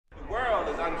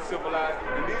civilized,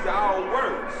 and these are all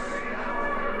words.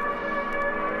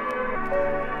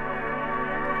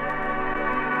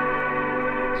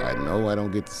 I know I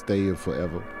don't get to stay here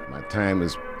forever. My time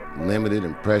is limited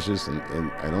and precious, and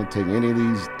I don't take any of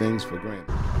these things for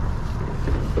granted.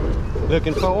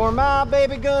 Looking for my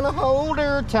baby, gonna hold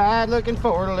her tight. Looking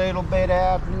for a little bit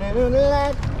afternoon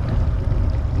light.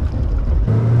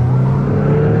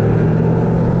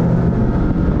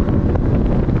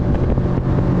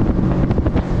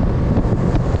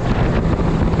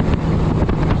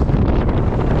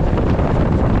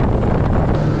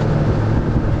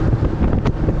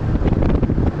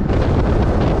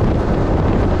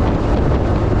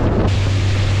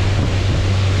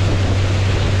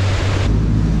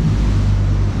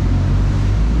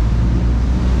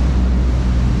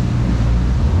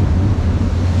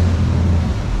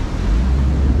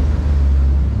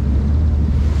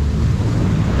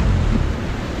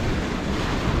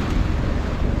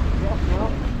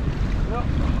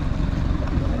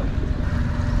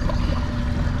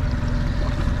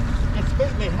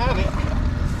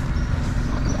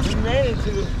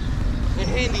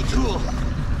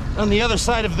 On the other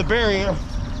side of the barrier,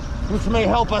 which may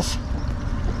help us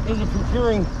into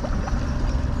procuring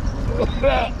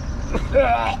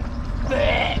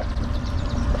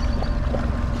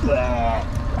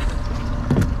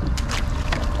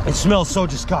it smells so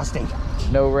disgusting.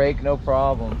 No rake, no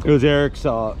problem. It was Eric's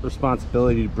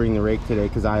responsibility to bring the rake today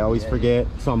because I always forget,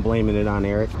 so I'm blaming it on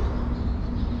Eric.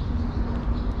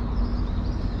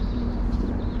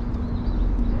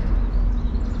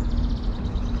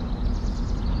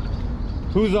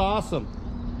 Who's awesome?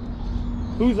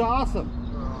 Who's awesome?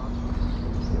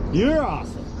 You're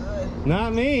awesome.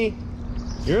 Not me.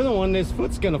 You're the one this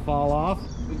foot's gonna fall off.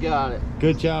 We got it.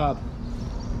 Good job.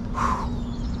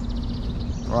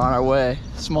 We're on our way.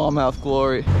 Smallmouth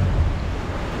glory.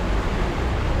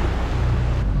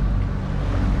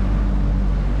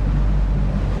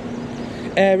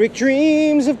 Eric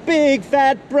dreams of big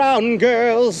fat brown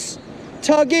girls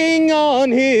tugging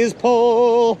on his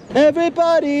pole.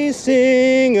 Everybody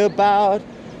sing about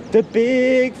the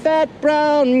big fat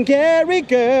brown Gary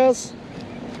girls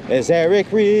as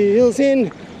Eric reels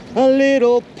in a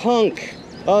little punk,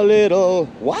 a little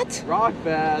what? Rock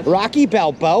bass. Rocky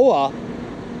Balboa.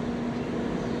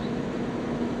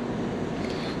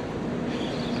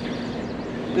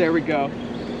 There we go.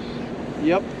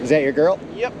 Yep. Is that your girl?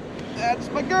 Yep. That's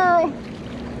my girl.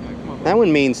 That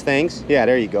one means things. Yeah,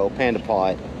 there you go. Panda paw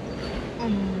it.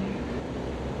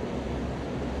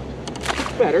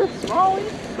 Better.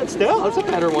 Smallies. But still, that's a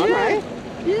better one, Yeah. right?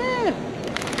 Yeah.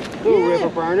 Little river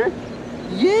burner.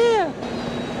 Yeah.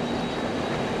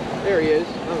 There he is.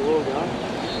 Another little guy.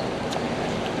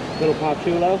 Little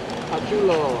pachulo.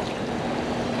 Pachulo.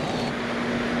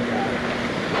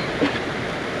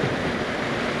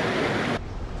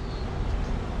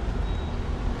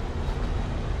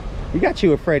 You got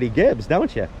you a Freddie Gibbs,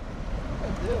 don't you? I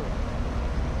do.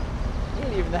 He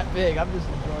ain't even that big. I'm just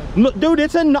enjoying it. Look, dude,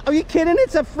 it's a. Are you kidding?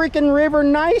 It's a freaking river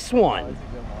nice one. Oh, it's a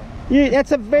good one. Yeah,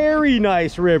 that's a very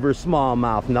nice river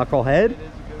smallmouth, knucklehead. It is a good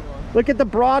one. Look at the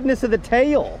broadness of the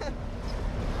tail.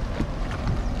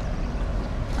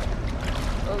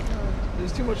 Oh,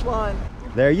 there's too much line.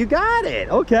 There you got it.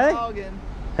 Okay. Taggin.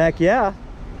 Heck yeah.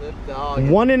 Lip taggin.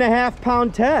 1.5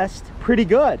 pound test. Pretty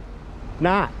good.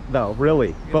 Not though,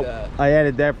 really. But that. I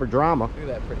added that for drama. Look at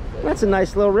that pretty fish. That's a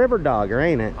nice little river dogger,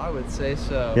 ain't it? I would say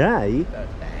so. Yeah.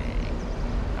 That dang.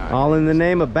 Right. All in the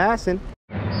name of bassin'.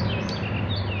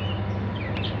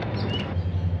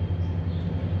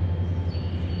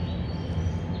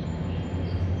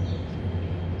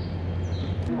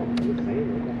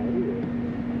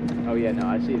 Oh yeah, no,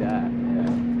 I see that.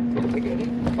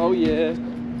 Yeah. Oh yeah.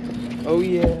 Oh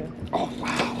yeah. Oh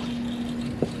wow.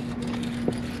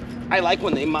 I like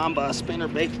when they mamba a spinner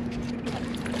bait.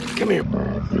 Come here.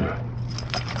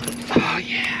 Oh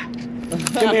yeah.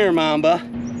 Come here, mamba.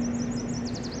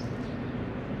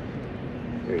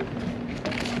 There you go.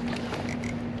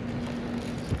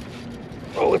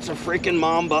 Oh, it's a freaking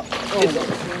mamba. Oh,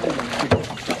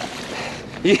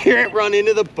 you hear it run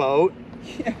into the boat?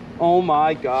 Yeah. Oh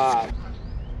my God.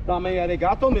 Dame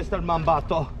arigato, Mr.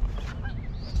 Mambato.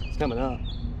 It's coming up.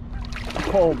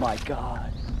 Oh my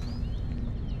God.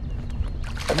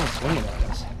 Come on, swing it at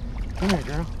us. Come here,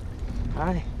 girl.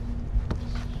 Hi.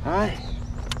 Hi.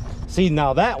 See,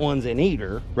 now that one's an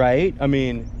eater, right? I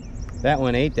mean, that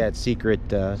one ate that secret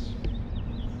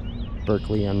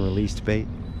Berkeley unreleased bait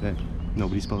that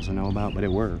nobody's supposed to know about, but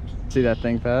it works. See that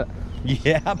thing, Pat?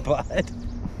 Yeah, bud.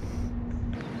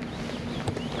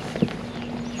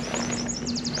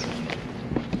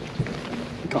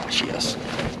 Gosh, yes.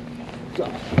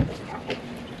 God.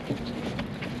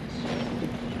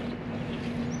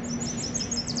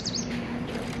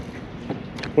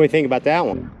 What do you think about that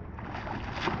one?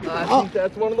 I think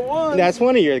that's one of the ones. That's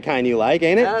one of your kind you like,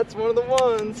 ain't it? That's one of the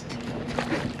ones.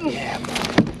 Yeah.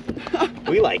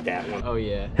 We like that one. Oh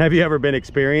yeah. Have you ever been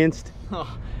experienced?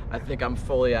 Oh, I think I'm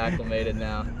fully acclimated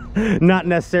now. Not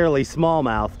necessarily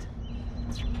smallmouthed,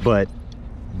 but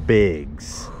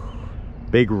bigs.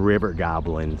 Big river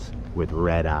goblins with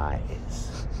red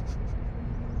eyes.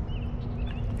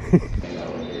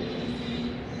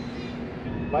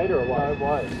 Light or what? I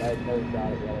was. I never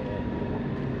got it the other way.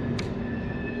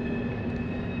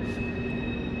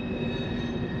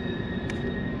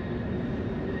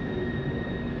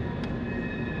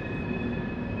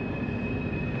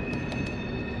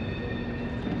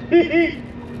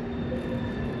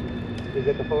 Is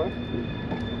it the 4?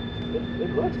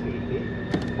 It looks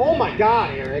beefy. Oh my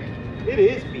God, Eric. It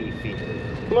is beefy.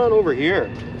 Come on over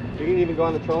here. You can even go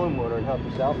on the trolling motor and help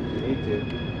yourself if you need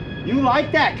to. You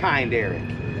like that kind, Eric.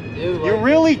 You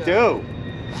really do.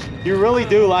 You really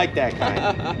do like that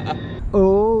kind.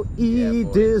 O.E.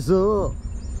 Dizzle.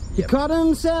 He caught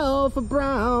himself a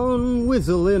brown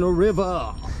whistle in a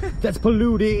river that's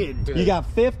polluted. You got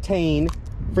 15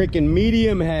 freaking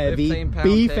medium heavy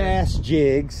beef ass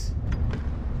jigs.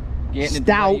 Getting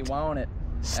Stout. it the way you want it.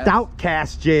 Stout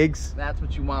cast jigs. That's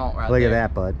what you want right Look there.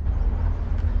 at that, bud.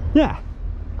 Yeah,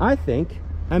 I think.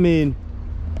 I mean,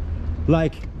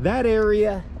 like that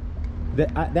area,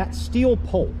 that steel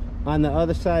pole on the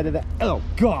other side of that. Oh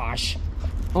gosh,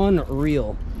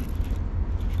 unreal.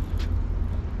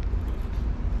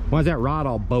 Why is that rod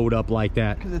all bowed up like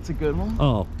that? Because it's a good one.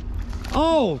 Oh,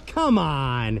 oh, come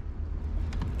on.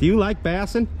 Do you like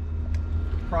bassing?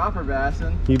 Proper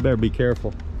bassing. You better be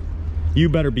careful. You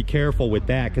better be careful with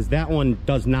that, because that one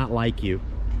does not like you.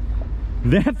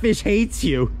 That fish hates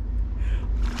you.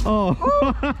 Oh.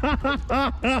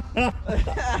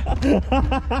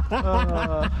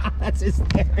 That's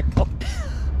hysterical.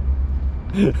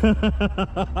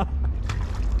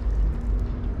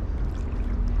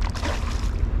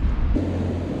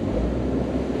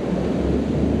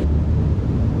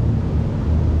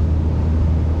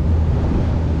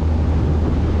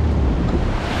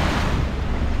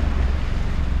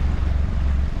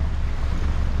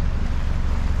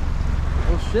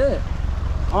 Shit.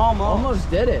 Almost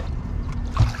did it.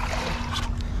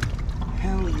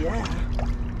 Hell yeah.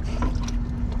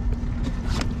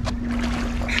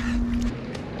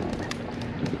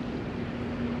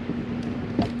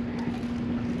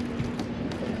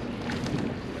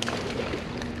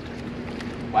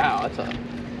 Wow,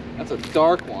 that's a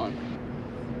dark one.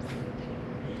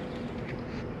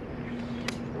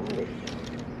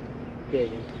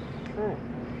 Taggin.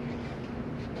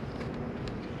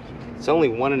 It's only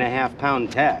 1.5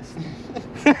 pound test.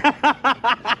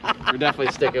 We're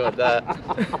definitely sticking with that.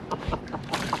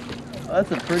 Oh, that's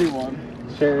a pretty one.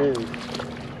 Sure is.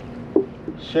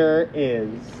 Sure is.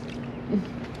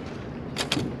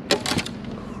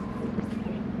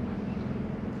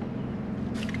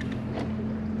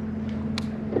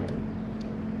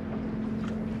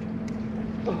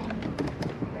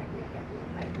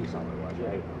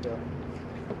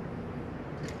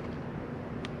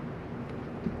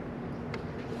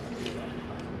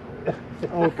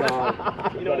 Oh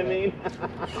God. You know what I mean?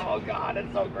 Oh God,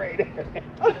 it's so great.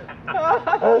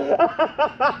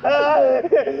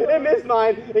 It missed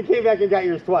mine. It came back and got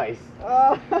yours twice.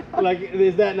 Like,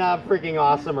 is that not freaking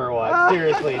awesome or what?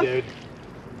 Seriously, dude.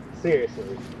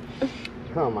 Seriously.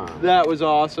 Come on. That was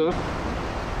awesome.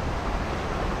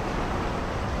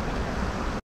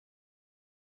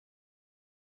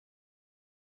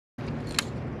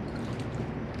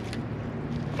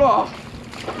 Oh.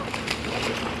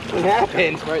 What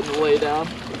happened? Right in the lay down.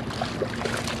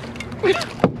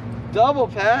 Double,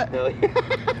 Pat.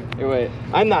 Here, wait.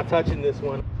 I'm not touching this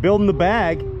one. Building the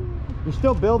bag. You're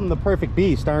still building the perfect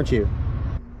beast, aren't you?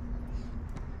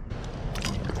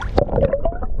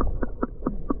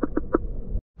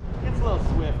 It's a little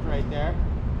swift right there.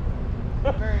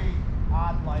 Very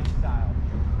odd lifestyle.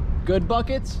 Good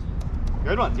buckets?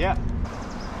 Good ones, yeah.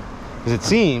 Because it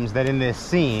seems that in this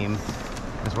seam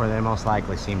is where they most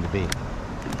likely seem to be.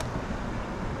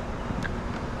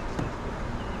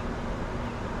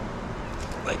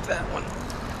 Like that one.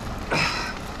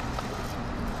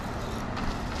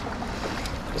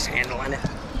 Just handling it.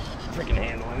 Freaking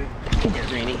handling it. Come here,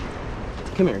 Greenie.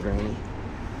 Come here, Greenie.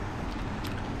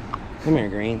 Come here,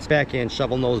 Greens. Back in,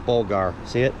 shovel nose bulgar.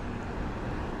 See it?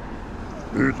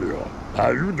 Hey there. How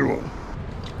you doing?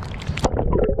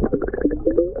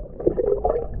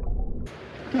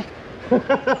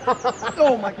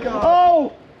 Oh my God.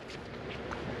 Oh!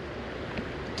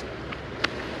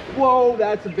 Whoa,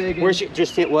 that's a big one. Where's you,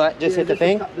 just hit what? Just hit the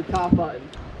thing? The top button.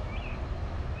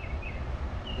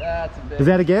 That's a big Is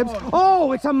that a Gibbs?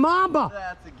 Oh, it's a mamba.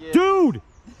 That's a Gibbs. Dude.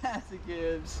 That's a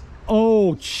Gibbs.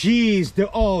 Oh, jeez.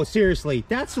 Oh, seriously.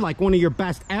 That's like one of your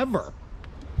best ever.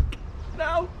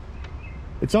 No.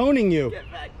 It's owning you.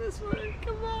 Get back this way.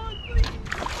 Come on, please.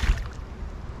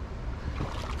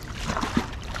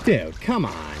 Dude, come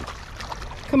on.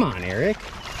 Come on, Eric.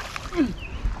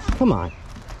 Come on.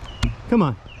 Come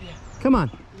on. Yeah. Come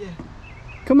on. Yeah.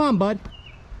 Come on, bud.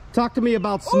 Talk to me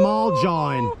about small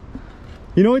jawing.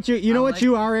 You know what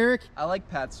you are, Eric? I like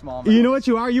Pat Smallmouth. You know what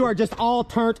you are? You are just all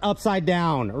turned upside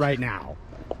down right now.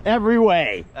 Every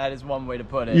way. That is one way to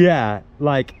put it. Yeah,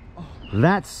 like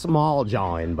that's small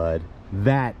jawing, bud.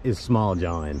 That is small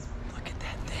jawing. Look at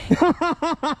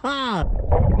that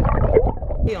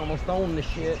thing. He almost owned the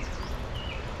shit.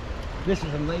 This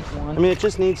is a lake one. I mean, it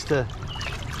just needs to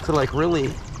like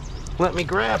really let me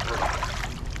grab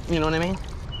her. You know what I mean?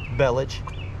 Bellage.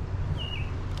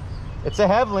 It's a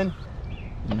Hevlin.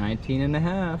 19 and a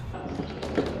half.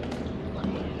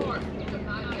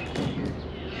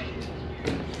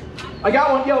 I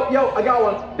got one, yo, I got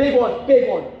one. Big one, big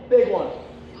one, big one.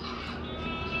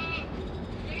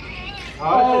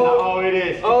 Oh, it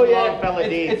is. It's Oh a yeah, long fella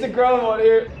D. it's a grown one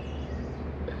here.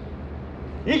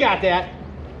 He got that.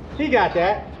 He got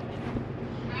that.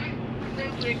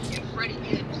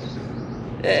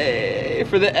 Hey,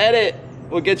 for the edit.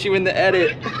 We'll get you in the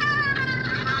edit.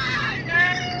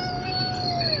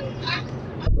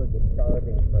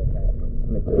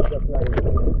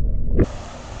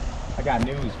 I got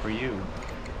news for you.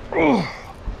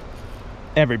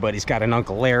 Everybody's got an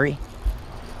Uncle Larry.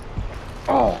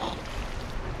 Oh.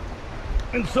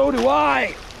 And so do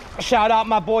I. Shout out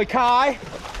my boy Kai.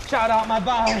 Shout out my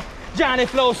boy Johnny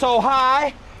Flow So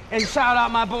High. And shout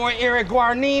out my boy Eric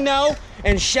Guarnino.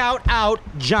 And shout out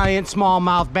giant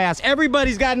smallmouth bass.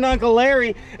 Everybody's got an Uncle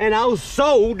Larry, and oh,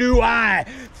 so do I.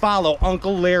 Follow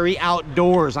Uncle Larry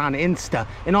Outdoors on Insta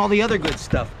and all the other good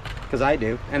stuff, because I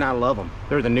do, and I love them.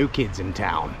 They're the new kids in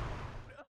town.